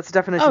 That's the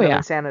definition of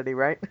insanity,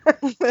 right?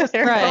 Just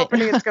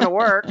hoping it's going to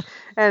work,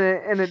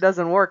 and it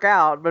doesn't work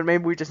out, but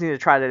maybe we just need to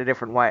try it a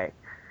different way.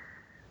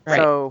 Right.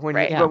 So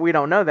but we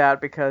don't know that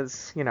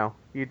because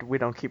we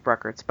don't keep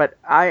records. But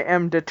I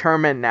am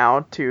determined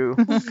now to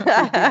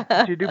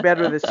do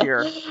better this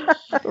year.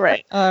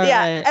 Right.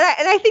 And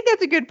I think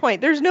that's a good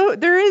point. There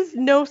is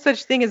no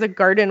such thing as a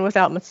garden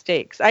without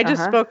mistakes. I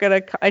just spoke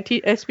at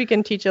I speak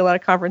and teach at a lot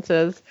of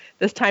conferences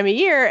this time of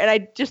year, and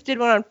I just did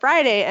one on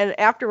Friday, and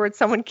afterwards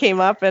someone came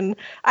up, and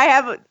I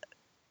have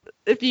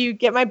if you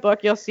get my book,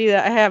 you'll see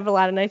that I have a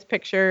lot of nice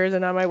pictures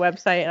and on my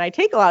website, and I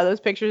take a lot of those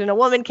pictures. And a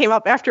woman came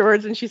up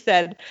afterwards and she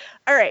said,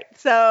 all right,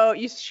 so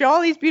you show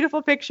all these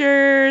beautiful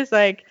pictures,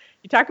 like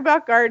you talk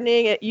about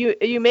gardening,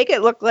 you make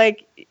it look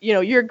like,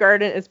 your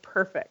garden is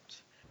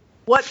perfect.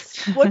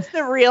 What's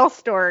the real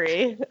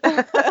story?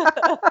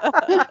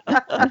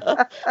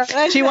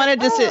 She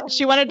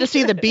wanted to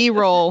see the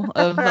B-roll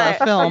of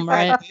film,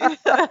 right?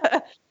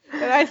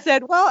 And I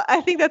said, well,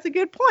 I think that's a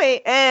good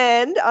point.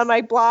 And on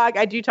my blog,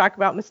 I do talk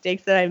about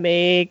mistakes that I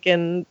make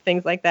and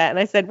things like that. And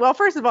I said, well,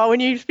 first of all, when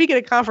you speak at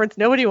a conference,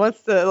 nobody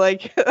wants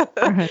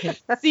to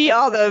see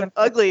all the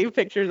ugly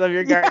pictures of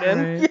your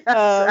garden.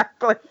 Yeah,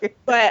 exactly.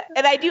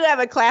 And I do have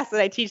a class that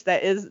I teach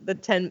that is the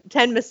 10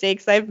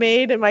 mistakes I've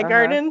made in my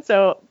garden.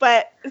 So,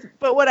 but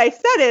what I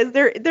said is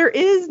there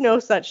is no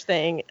such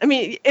thing. I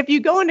mean, if you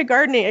go into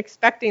gardening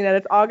expecting that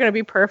it's all going to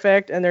be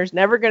perfect and there's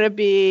never going to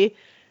be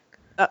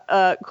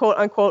a quote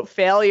unquote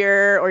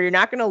failure, or you're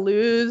not going to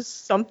lose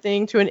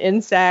something to an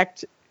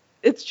insect,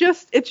 it's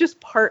just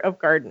part of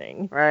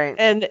gardening, right?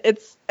 And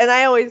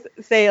I always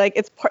say,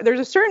 like,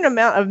 there's a certain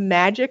amount of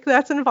magic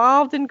that's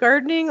involved in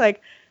gardening.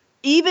 Like,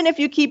 even if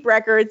you keep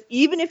records,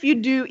 even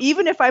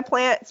if I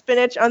plant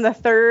spinach on the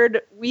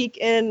third week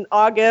in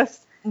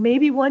August,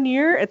 maybe one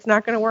year it's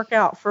not going to work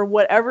out for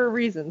whatever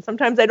reason.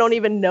 Sometimes I don't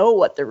even know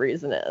what the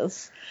reason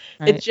is.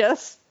 Right.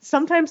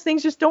 Sometimes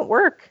things just don't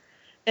work.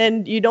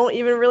 And you don't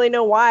even really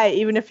know why,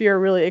 even if you're a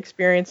really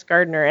experienced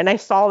gardener. And I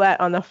saw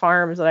that on the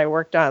farms that I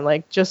worked on.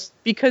 Like, just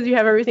because you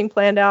have everything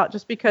planned out,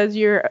 just because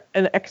you're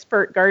an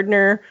expert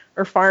gardener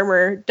or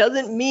farmer,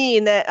 doesn't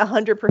mean that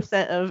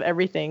 100% of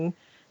everything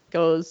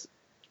goes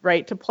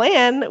right to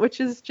plan,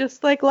 which is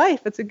just like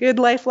life. It's a good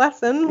life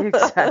lesson.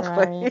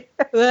 Exactly.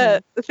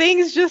 The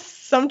things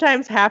just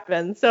sometimes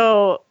happen.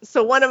 So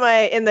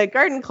in the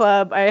garden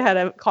club, I had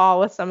a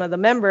call with some of the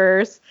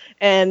members,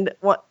 and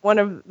one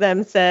of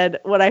them said,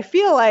 what I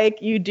feel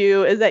like you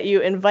do is that you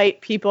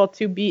invite people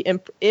to be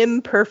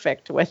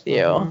imperfect with you.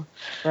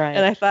 Mm-hmm. Right.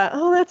 And I thought,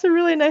 oh, that's a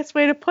really nice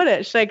way to put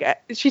it.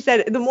 She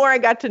said, the more I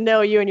got to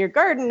know you and your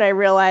garden, I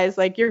realized,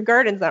 like, your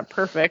garden's not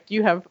perfect.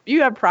 You have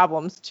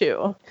problems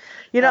too.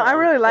 I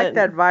really like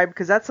that vibe,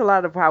 because that's a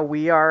lot of how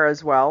we are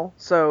as well.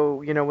 So,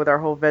 with our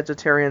whole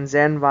vegetarian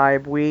Zen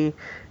vibe, we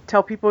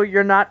tell people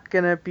you're not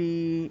going to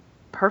be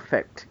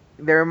perfect.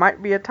 There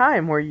might be a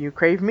time where you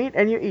crave meat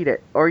and you eat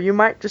it, or you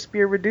might just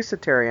be a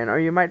reducitarian, or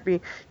you might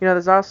be,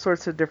 there's all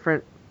sorts of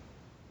different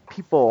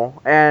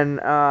people. And,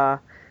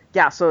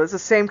 so it's the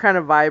same kind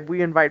of vibe.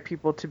 We invite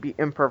people to be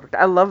imperfect.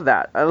 I love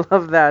that.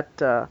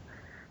 The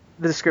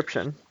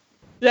description.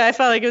 Yeah, I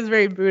felt like it was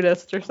very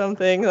Buddhist or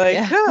something. Like,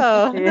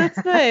 oh,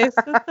 that's nice.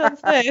 That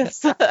sounds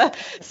nice. But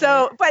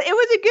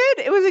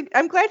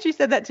I'm glad she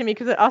said that to me,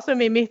 because it also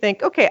made me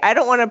think, okay, I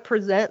don't want to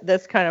present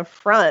this kind of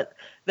front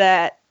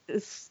that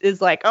is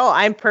like, oh,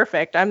 I'm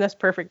perfect. I'm this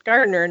perfect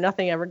gardener.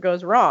 Nothing ever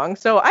goes wrong.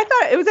 So I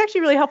thought it was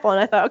actually really helpful.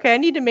 And I thought, okay, I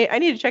need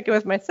to check in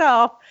with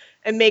myself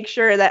and make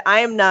sure that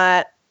I am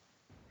not,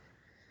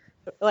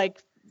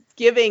 like,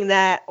 giving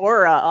that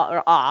aura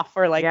off,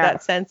 or like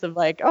that sense of,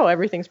 like, oh,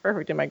 everything's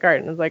perfect in my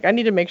garden. It's like, I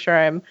need to make sure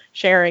I'm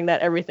sharing that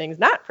everything's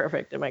not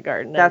perfect in my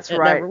garden. That's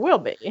right. It never will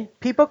be.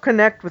 People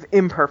connect with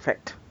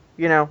imperfect.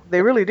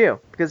 They really do,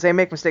 because they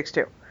make mistakes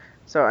too.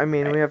 So, I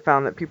mean, we have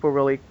found that people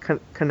really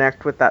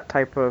connect with that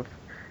type of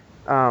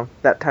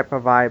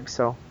vibe.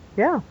 So,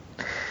 yeah.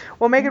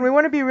 Well, Megan, we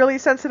want to be really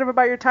sensitive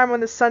about your time on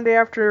this Sunday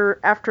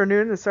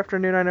afternoon. This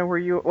afternoon, I know where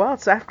you... Well,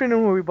 it's the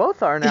afternoon where we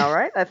both are now,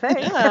 right? I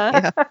think.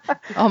 Yeah,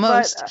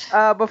 almost.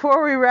 But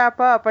before we wrap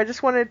up, I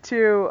just wanted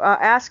to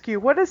ask you,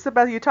 what is the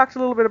best... You talked a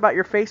little bit about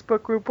your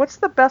Facebook group. What's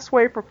the best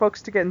way for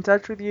folks to get in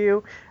touch with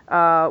you?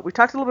 We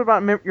talked a little bit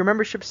about your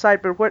membership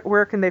site, but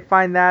where can they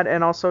find that,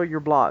 and also your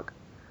blog?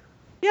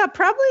 Yeah,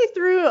 probably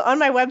on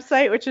my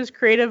website, which is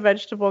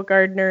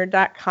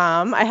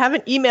creativevegetablegardener.com. I have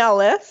an email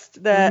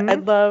list that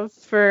I'd love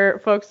for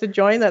folks to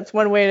join. That's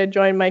one way to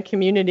join my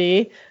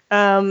community.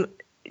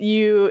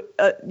 You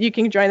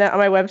can join that on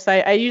my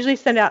website. I usually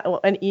send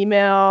out an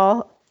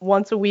email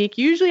once a week,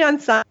 usually on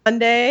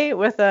Sunday,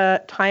 with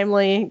a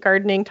timely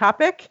gardening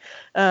topic.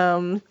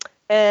 And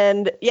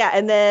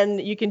then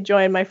you can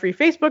join my free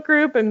Facebook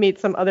group and meet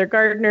some other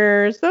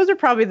gardeners. Those are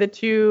probably the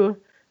two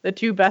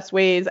best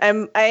ways.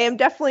 I am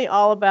definitely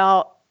all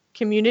about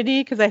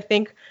community, because I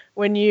think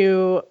when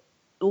you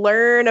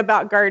learn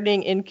about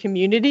gardening in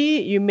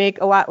community, you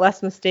make a lot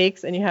less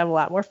mistakes and you have a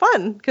lot more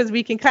fun, because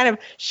we can kind of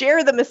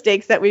share the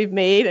mistakes that we've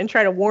made and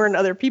try to warn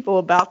other people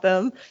about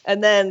them.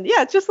 And then,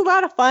 it's just a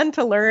lot of fun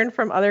to learn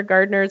from other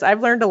gardeners.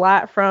 I've learned a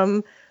lot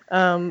from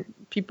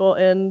people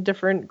in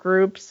different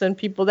groups, and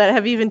people that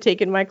have even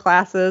taken my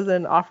classes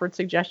and offered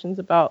suggestions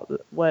about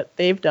what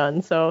they've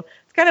done. So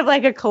it's kind of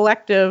like a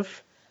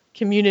collective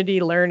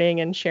community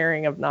learning and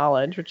sharing of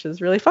knowledge, which is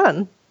really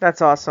fun.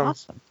 That's awesome.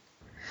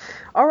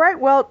 All right.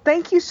 Well,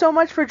 thank you so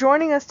much for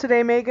joining us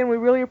today, Megan. We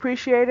really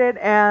appreciate it,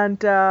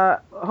 and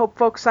hope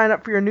folks sign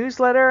up for your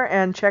newsletter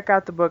and check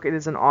out the book. It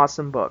is an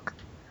awesome book.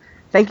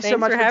 Thanks so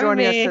much for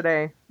joining us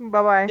today.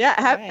 Bye-bye.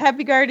 Yeah.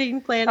 Happy gardening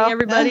planning,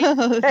 everybody.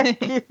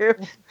 Thank you.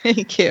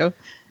 Thank you.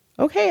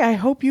 Okay, I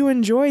hope you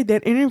enjoyed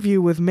that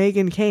interview with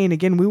Megan Kane.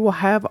 Again, we will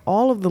have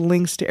all of the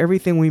links to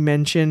everything we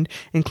mentioned,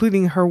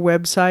 including her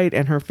website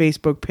and her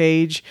Facebook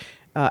page,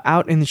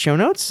 out in the show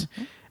notes.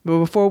 Mm-hmm. But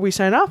before we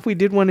sign off, we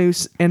did want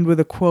to end with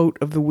a quote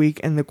of the week,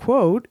 and the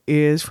quote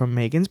is from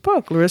Megan's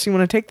book. Larissa, you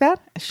want to take that?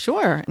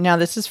 Sure. Now,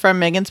 this is from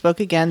Megan's book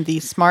again,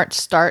 The Smart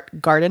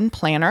Start Garden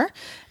Planner.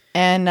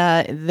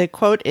 And the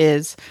quote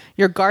is,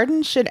 "Your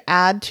garden should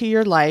add to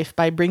your life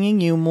by bringing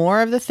you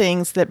more of the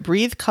things that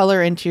breathe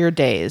color into your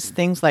days.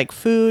 Things like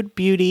food,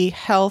 beauty,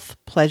 health,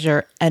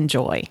 pleasure, and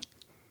joy."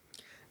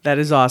 That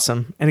is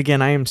awesome. And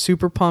again, I am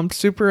super pumped,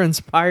 super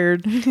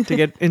inspired to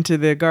get into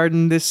the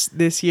garden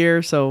this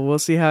year. So we'll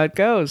see how it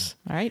goes.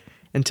 All right.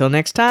 Until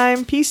next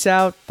time, peace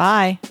out.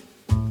 Bye.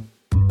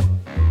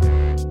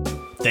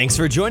 Thanks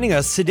for joining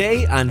us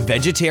today on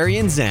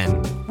Vegetarian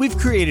Zen. We've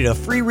created a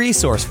free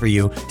resource for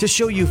you to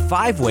show you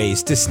 5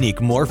 ways to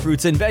sneak more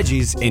fruits and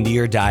veggies into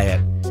your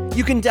diet.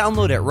 You can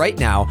download it right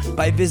now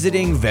by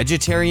visiting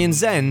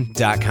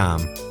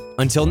vegetarianzen.com.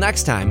 Until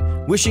next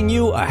time, wishing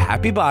you a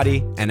happy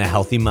body and a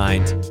healthy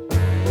mind.